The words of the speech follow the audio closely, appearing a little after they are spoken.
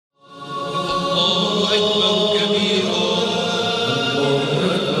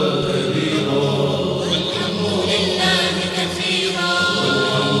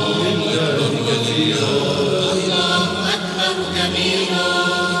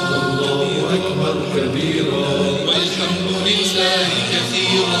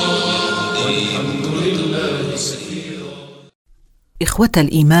إخوة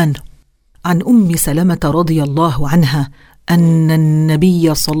الإيمان، عن أم سلمة رضي الله عنها أن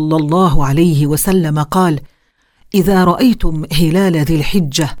النبي صلى الله عليه وسلم قال: إذا رأيتم هلال ذي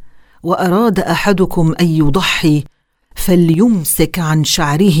الحجة وأراد أحدكم أن يضحي فليمسك عن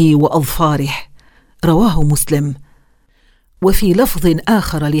شعره وأظفاره. رواه مسلم. وفي لفظ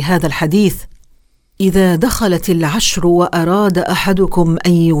آخر لهذا الحديث: إذا دخلت العشر وأراد أحدكم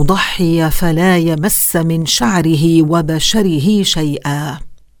أن يضحي فلا يمس من شعره وبشره شيئا.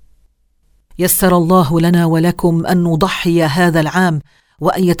 يسر الله لنا ولكم أن نضحي هذا العام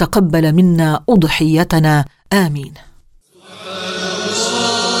وأن يتقبل منا أضحيتنا، آمين.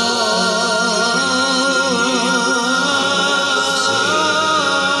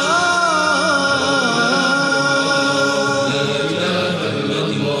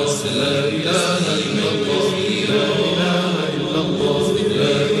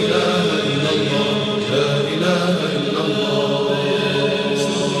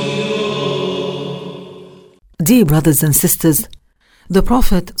 Dear brothers and sisters, the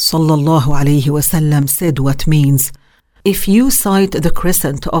Prophet sallallahu alaihi wasallam said what means: if you sight the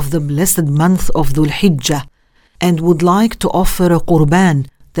crescent of the blessed month of Dhul Hijjah and would like to offer a qurban,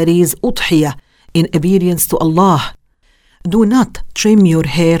 that is udhiyah, in obedience to Allah, do not trim your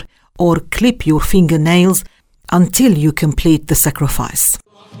hair or clip your fingernails until you complete the sacrifice.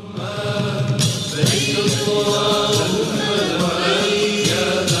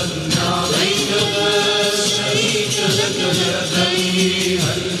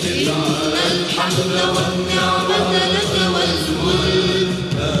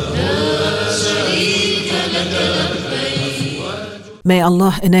 May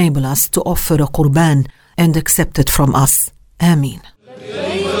Allah enable us to offer a qurban and accept it from us. Ameen.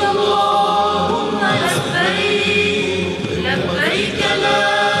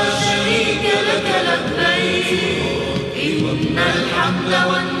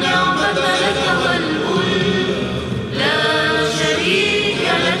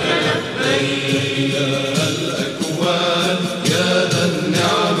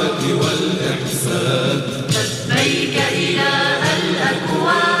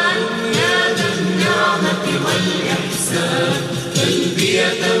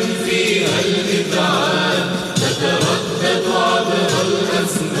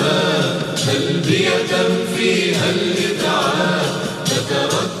 فيها